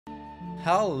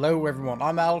Hello everyone,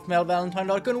 I'm Al from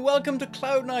Valentyn, and welcome to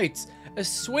Cloud Knights, a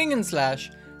swing and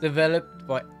slash developed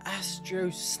by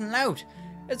ASUS.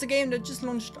 It's a game that just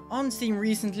launched on Steam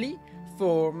recently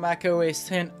for Mac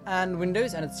OS X and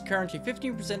Windows, and it's currently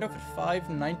 15% off at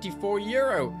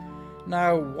 €5.94.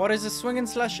 Now, what is a swing and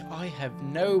slash? I have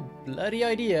no bloody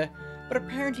idea, but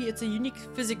apparently it's a unique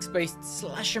physics-based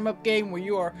slash-em-up game where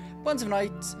you are a bunch of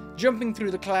knights jumping through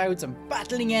the clouds and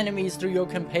battling enemies through your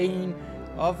campaign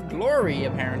of glory,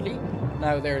 apparently.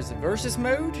 Now, there's a versus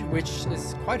mode, which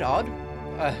is quite odd.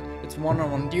 It's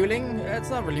one-on-one dueling. It's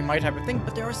not really my type of thing,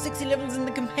 but there are 60 levels in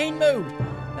the campaign mode.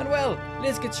 And well,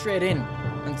 let's get straight in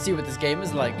and see what this game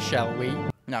is like, shall we?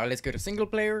 Now, let's go to single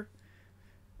player,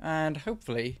 and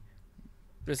hopefully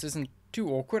this isn't too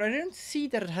awkward. I don't see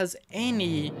that it has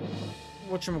any,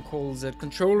 whatchamacallit,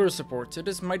 controller support, so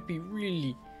this might be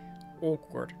really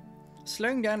awkward.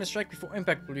 Slowing down a strike before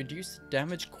impact will reduce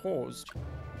damage caused.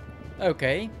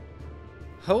 Okay.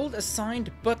 Hold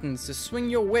assigned buttons to swing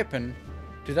your weapon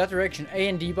to that direction, A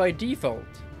and D by default.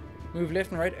 Move left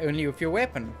and right only with your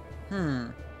weapon.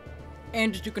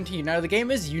 And to continue. Now, the game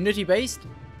is Unity based,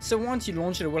 so once you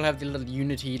launch it, it will have the little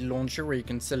Unity launcher where you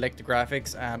can select the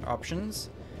graphics and options.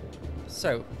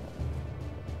 So.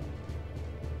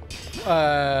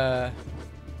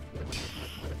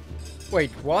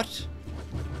 Wait, what?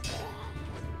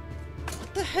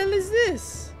 What the hell is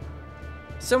this?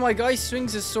 So my guy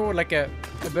swings his sword like a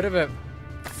bit of a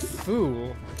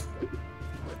fool.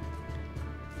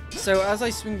 So as I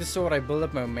swing the sword, I build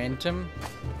up momentum.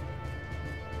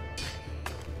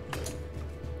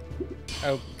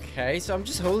 Okay, so I'm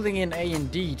just holding in A and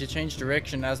D to change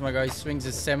direction as my guy swings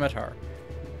his scimitar.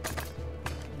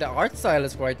 The art style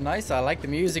is quite nice, I like the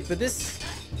music, but this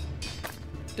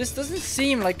doesn't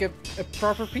seem like a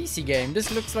proper PC game.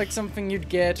 This looks like something you'd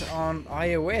get on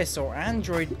iOS or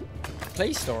Android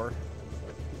Play Store.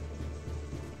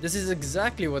 This is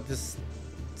exactly what this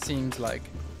seems like.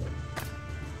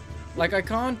 Like, I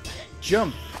can't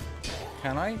jump,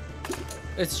 can I?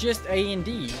 It's just A and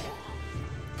D.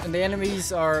 And the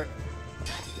enemies are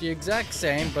the exact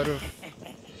same, but with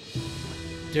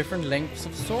different lengths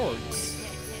of swords.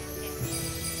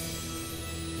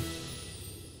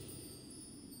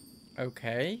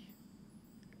 Okay.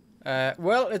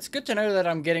 Well, it's good to know that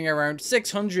I'm getting around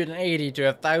 680 to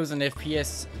 1000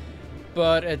 FPS,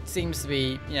 but it seems to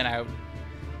be, you know,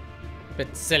 a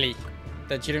bit silly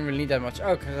that you didn't really need that much.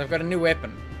 Oh, because I've got a new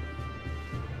weapon.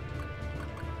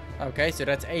 Okay, so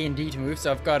that's A and D to move,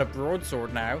 so I've got a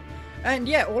broadsword now. And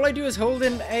yeah, all I do is hold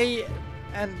in A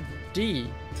and D.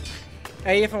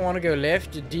 A if I want to go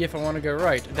left, D if I want to go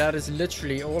right. That is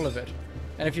literally all of it.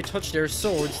 And if you touch their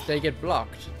swords, they get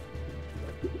blocked.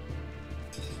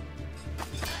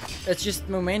 It's just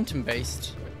momentum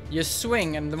based. You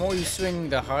swing, and the more you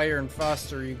swing, the higher and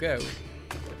faster you go.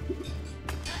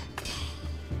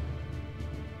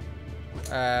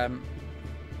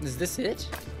 Is this it?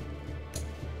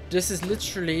 This is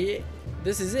literally...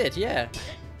 This is it, yeah.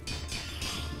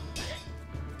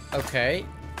 Okay.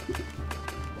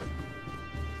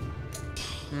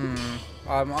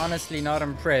 I'm honestly not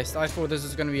impressed. I thought this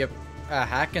was going to be a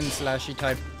hack and slashy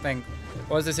type thing.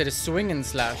 Or as I said, a swing and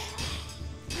slash.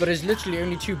 But it's literally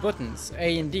only two buttons,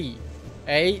 A and D.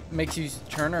 A makes you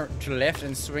turn to the left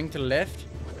and swing to the left.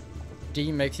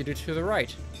 D makes you do to the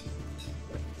right.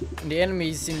 And the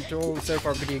enemies seem to all so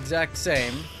far be the exact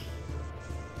same,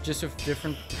 just with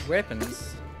different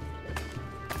weapons.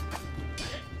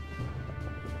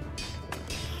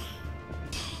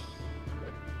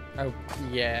 Oh,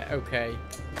 yeah, okay.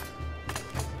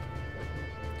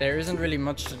 There isn't really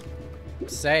much to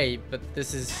say, but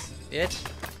this is it.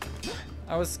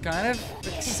 I was kind of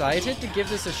excited to give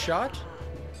this a shot,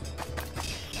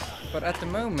 but at the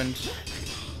moment,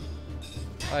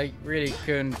 I really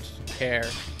couldn't care.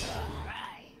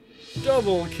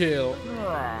 Double kill!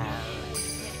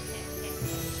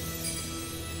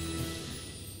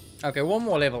 Okay, one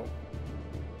more level.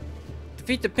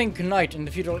 Defeat the pink knight in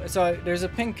the feudal... So, there's a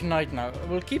pink knight now.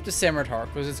 We'll keep the scimitar,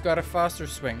 because it's got a faster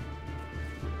swing.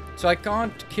 So I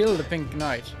can't kill the pink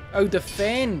knight. Oh,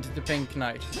 defend the pink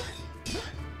knight.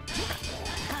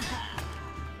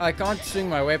 I can't swing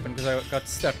my weapon because I got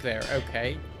stuck there.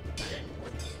 Okay.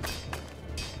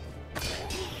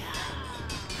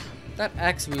 That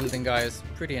axe wielding guy is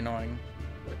pretty annoying.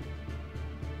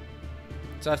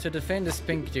 So I have to defend this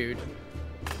pink dude.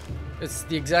 It's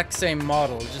the exact same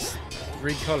model, just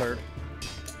recolored.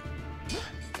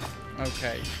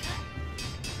 Okay.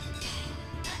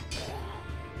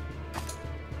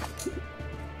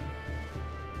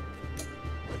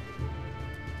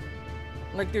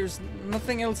 Like, there's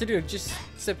nothing else to do. Just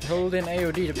except hold in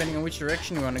AOD depending on which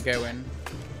direction you want to go in.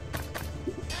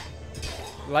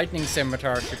 Lightning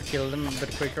Scimitar should kill them a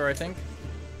bit quicker, I think.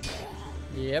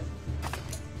 Yep.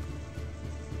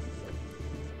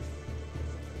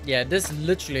 Yeah, this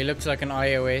literally looks like an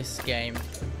iOS game.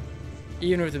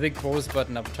 Even with the big pause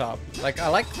button up top. Like, I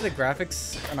like the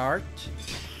graphics and art.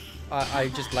 I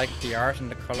just like the art and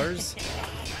the colors.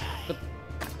 But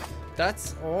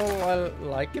that's all I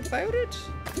like about it?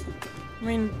 I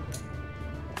mean,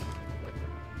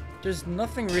 there's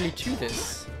nothing really to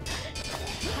this.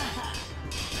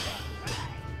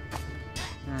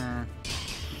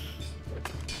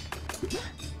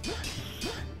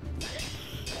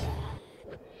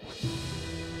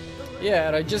 Yeah,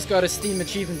 and I just got a Steam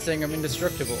achievement saying I'm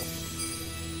indestructible.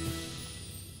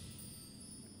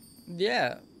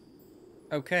 Yeah.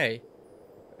 Okay.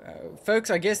 Folks,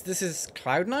 I guess this is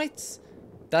Cloud Knights?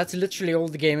 That's literally all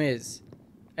the game is.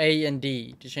 A and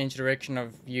D to change the direction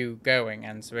of you going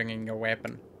and swinging your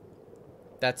weapon.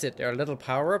 That's it. There are little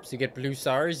power-ups. You get blue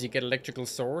stars, you get electrical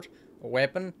sword, a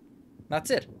weapon. That's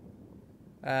it.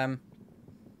 Yeah.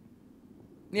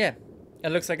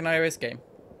 It looks like an iOS game.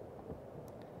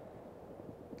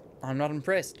 I'm not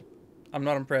impressed. I'm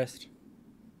not impressed.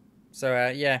 So,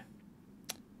 yeah.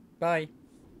 Bye.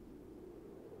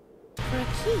 For a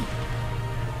key.